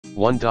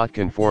1.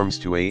 Conforms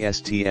to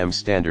ASTM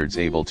standards,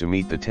 able to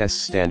meet the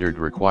test standard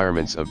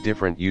requirements of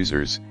different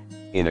users,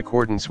 in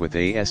accordance with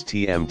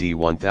ASTM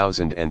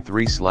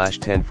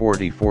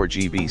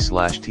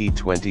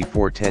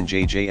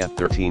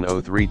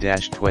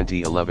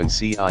D1003/1044GB/T2410JJF1303-2011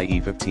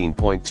 CIE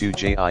 15.2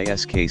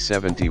 JISK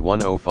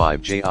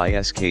 7105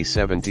 JISK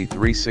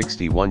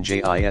 7361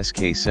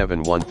 JISK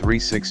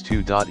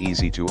 71362.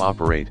 Easy to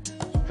operate,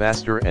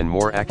 faster and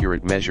more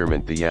accurate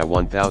measurement. The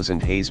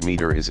YH1000 Haze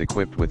meter is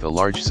equipped with a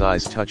large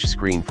size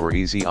touchscreen for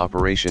easy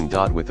operation.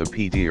 With a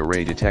PD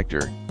array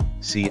detector,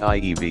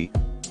 CIEV,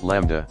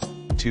 lambda,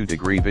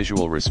 2-degree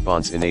visual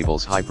response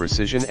enables high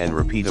precision and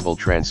repeatable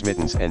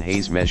transmittance and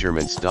Haze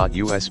measurements.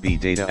 USB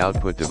data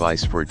output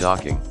device for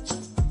docking.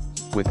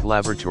 With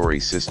laboratory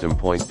system.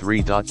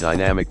 3.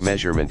 Dynamic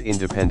measurement,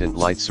 independent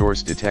light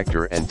source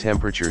detector and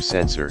temperature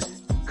sensor,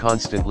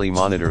 constantly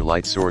monitor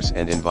light source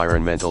and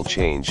environmental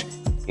change,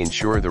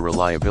 ensure the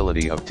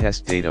reliability of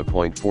test data.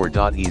 4.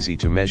 Easy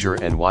to measure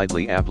and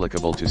widely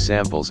applicable to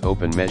samples.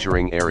 Open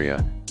measuring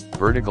area,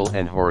 vertical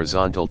and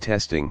horizontal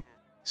testing,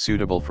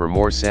 suitable for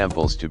more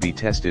samples to be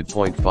tested.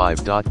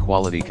 5.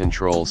 Quality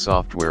control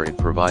software, it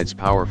provides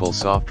powerful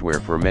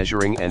software for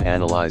measuring and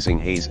analyzing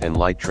haze and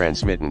light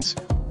transmittance,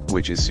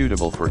 which is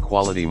suitable for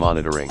quality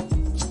monitoring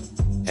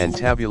and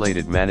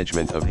tabulated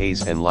management of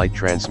haze and light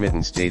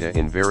transmittance data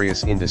in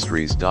various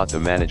industries. The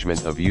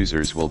management of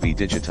users will be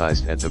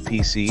digitized at the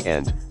PC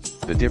and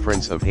the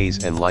difference of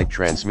haze and light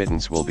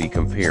transmittance will be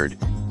compared,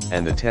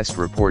 and the test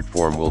report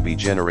form will be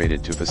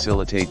generated to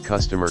facilitate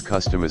customer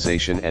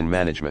customization and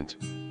management.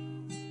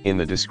 In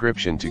the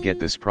description to get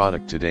this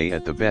product today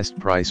at the best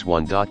price.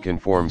 1.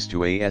 Conforms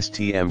to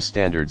ASTM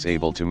standards,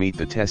 able to meet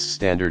the test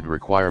standard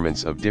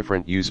requirements of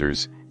different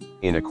users,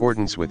 in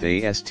accordance with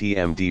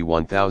ASTM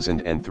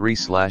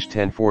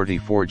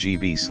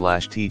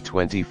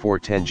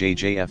D1003/1044GB/T2410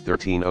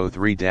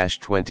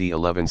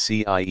 JJF1303-2011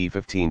 CIE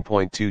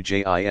 15.2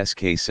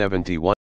 JISK 71